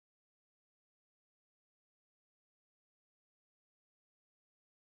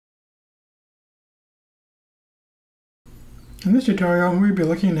In this tutorial, we'll be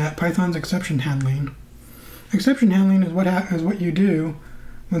looking at Python's exception handling. Exception handling is what you do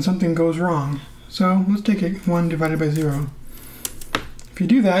when something goes wrong. So let's take 1 divided by 0. If you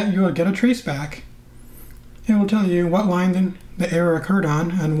do that, you will get a traceback. It will tell you what line the error occurred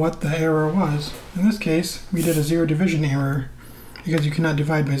on and what the error was. In this case, we did a 0 division error because you cannot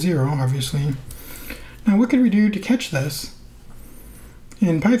divide by 0, obviously. Now what could we do to catch this?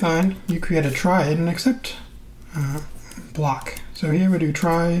 In Python, you create a try and an except block. So here we do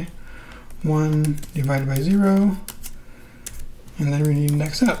try 1 divided by 0, and then we need an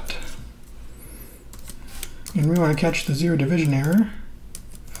except. And we want to catch the 0 division error.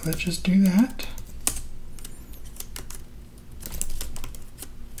 Let's just do that.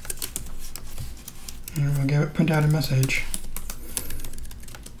 And we'll print out a message.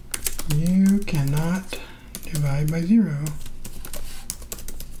 You cannot divide by 0.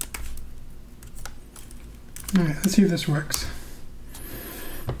 Alright, let's see if this works.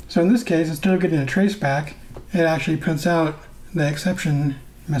 So in this case, instead of getting a traceback, it actually prints out the exception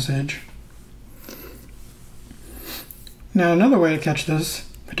message. Now another way to catch this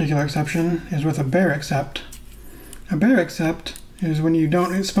particular exception is with a bare except. A bare except is when you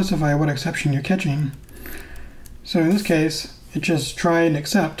don't specify what exception you're catching. So in this case, it just try and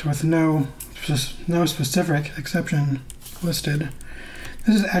except with no specific exception listed.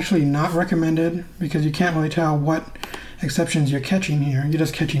 This is actually not recommended because you can't really tell what exceptions you're catching here. You're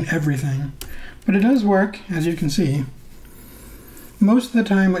just catching everything. But it does work, as you can see. Most of the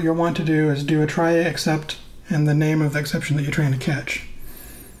time what you'll want to do is do a try except and the name of the exception that you're trying to catch.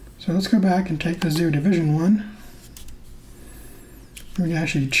 So let's go back and take the 0 division one. We can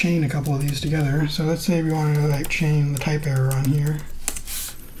actually chain a couple of these together. So let's say we want to chain the type error on here.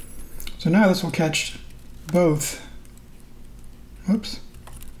 So now this will catch both. Whoops,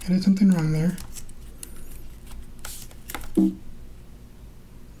 I did something wrong there.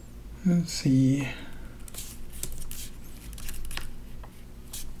 Let's see.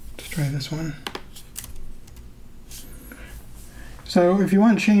 Let's try this one. So if you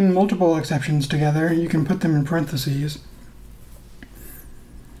want to chain multiple exceptions together, you can put them in parentheses.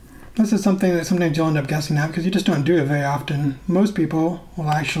 This is something that sometimes you'll end up guessing at because you just don't do it very often. Most people will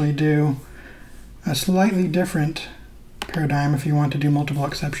actually do a slightly different paradigm if you want to do multiple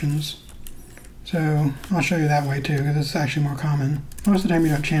exceptions. So I'll show you that way too, because it's actually more common. Most of the time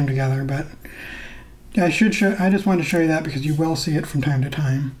you don't chain them together, but I just wanted to show you that because you will see it from time to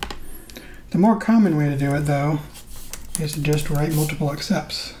time. The more common way to do it, though, is to just write multiple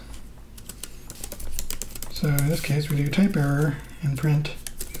excepts. So in this case, we do type error and print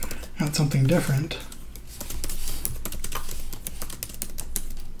out something different.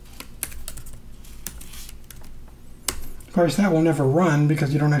 Of course, that will never run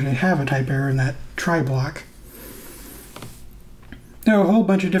because you don't actually have a type error in that try block. There are a whole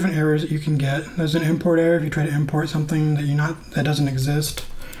bunch of different errors that you can get. There's an import error if you try to import something that doesn't exist,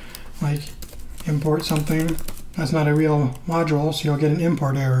 like import something that's not a real module, so you'll get an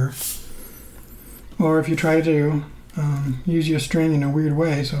import error. Or if you try to use your string in a weird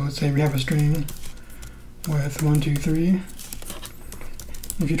way, so let's say we have a string with 1, 2, 3.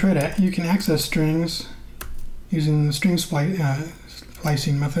 If you can access strings using the string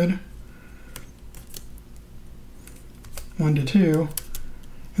splicing method, 1 to 2,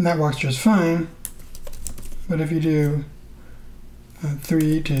 and that works just fine. But if you do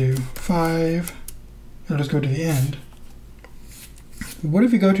 3 to 5, it'll just go to the end. What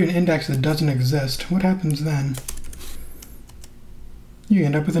if you go to an index that doesn't exist? What happens then? You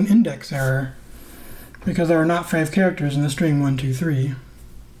end up with an index error because there are not 5 characters in the string 1, 2, 3.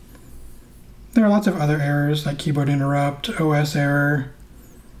 There are lots of other errors like keyboard interrupt, OS error,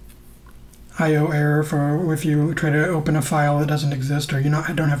 IO error for if you try to open a file that doesn't exist or you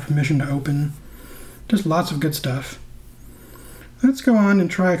don't have permission to open. Just lots of good stuff. Let's go on and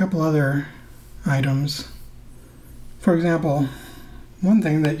try a couple other items. For example, one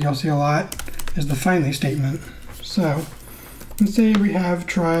thing that you'll see a lot is the finally statement. So let's say we have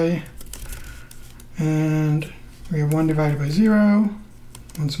try and we have 1 divided by 0.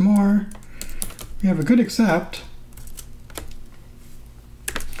 Once more. We have a good except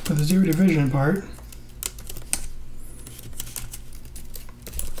for the 0 division part.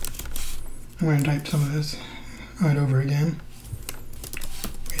 I'm going to type some of this right over again.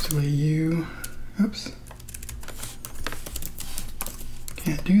 Basically oops,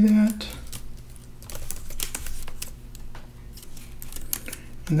 can't do that.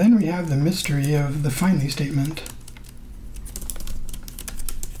 And then we have the mystery of the finally statement.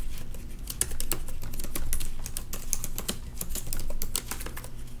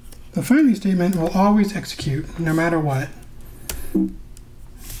 The finally statement will always execute, no matter what.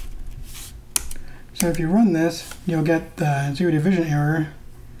 So if you run this, you'll get the zero division error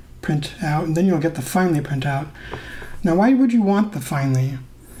print out, and then you'll get the finally print out. Now, why would you want the finally?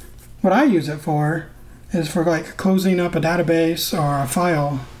 What I use it for is for like closing up a database or a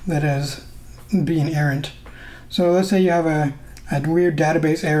file that is being errant. So let's say you have a weird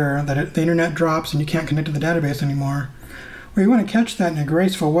database error that the internet drops and you can't connect to the database anymore. Well, you want to catch that in a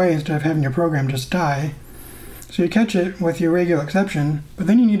graceful way instead of having your program just die. So you catch it with your regular exception, but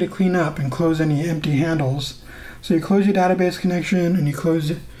then you need to clean up and close any empty handles. So you close your database connection and you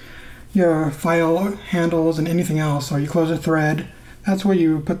close your file handles and anything else, or you close a thread. That's where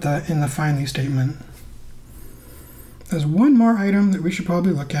you put that in the finally statement. There's one more item that we should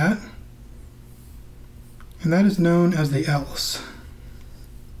probably look at, and that is known as the else.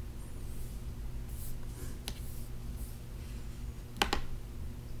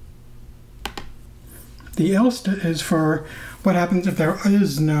 The else is for what happens if there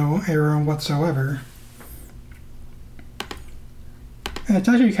is no error whatsoever. And it's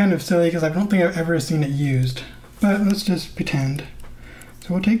actually kind of silly because I don't think I've ever seen it used, but let's just pretend.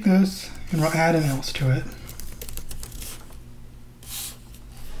 So we'll take this and we'll add an else to it.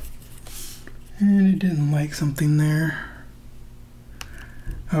 And it didn't like something there.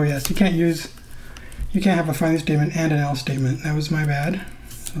 Oh yes, you can't have a finally statement and an else statement. That was my bad.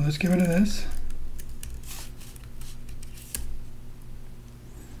 So let's get rid of this.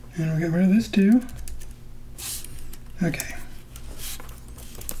 And we'll get rid of this too. Okay.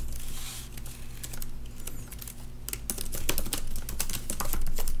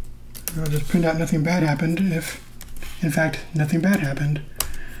 I'll just print out nothing bad happened if, in fact, nothing bad happened.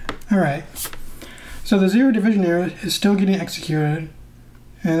 All right. So the zero division error is still getting executed,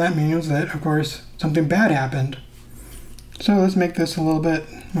 and that means that, of course, something bad happened. So let's make this a little bit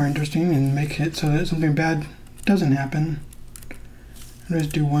more interesting and make it so that something bad doesn't happen. Let's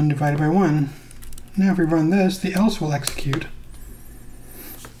do 1 divided by 1. Now if we run this, the else will execute.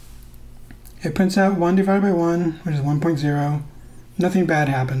 It prints out 1 divided by 1, which is 1.0. Nothing bad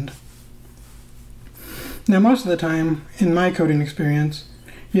happened. Now most of the time, in my coding experience,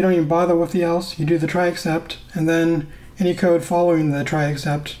 you don't even bother with the else. You do the try except, and then any code following the try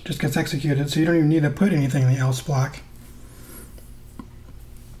except just gets executed, so you don't even need to put anything in the else block.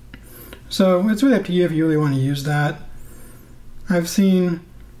 So it's really up to you if you really want to use that. I've seen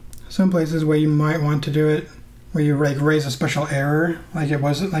some places where you might want to do it where you like raise a special error, like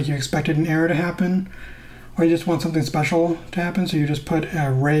you expected an error to happen, or you just want something special to happen, so you just put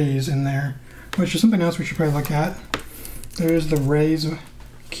a raise in there, which is something else we should probably look at. There's the raise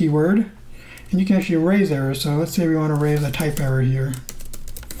keyword, and you can actually raise errors. So let's say we want to raise a type error here.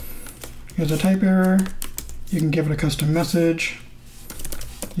 Here's a type error. You can give it a custom message.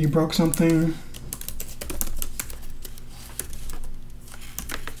 You broke something,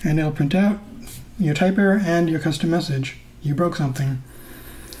 and it'll print out your type error and your custom message. You broke something.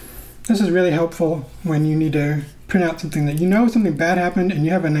 This is really helpful when you need to print out something that you know something bad happened and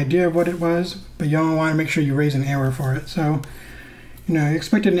you have an idea of what it was, but you don't want to make sure you raise an error for it. So, you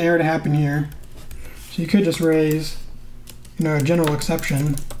expected an error to happen here. So you could just raise, a general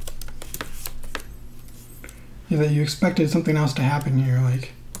exception that you expected something else to happen here,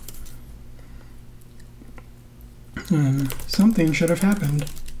 like something should have happened.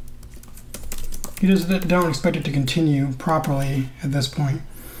 You just don't expect it to continue properly at this point.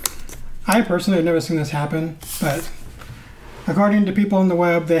 I personally have never seen this happen, but according to people on the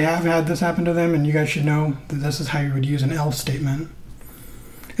web, they have had this happen to them, and you guys should know that this is how you would use an else statement.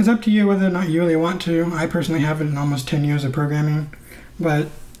 It's up to you whether or not you really want to. I personally have it in almost 10 years of programming, but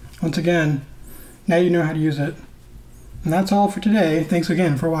once again, now you know how to use it. And that's all for today. Thanks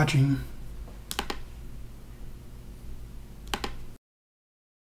again for watching.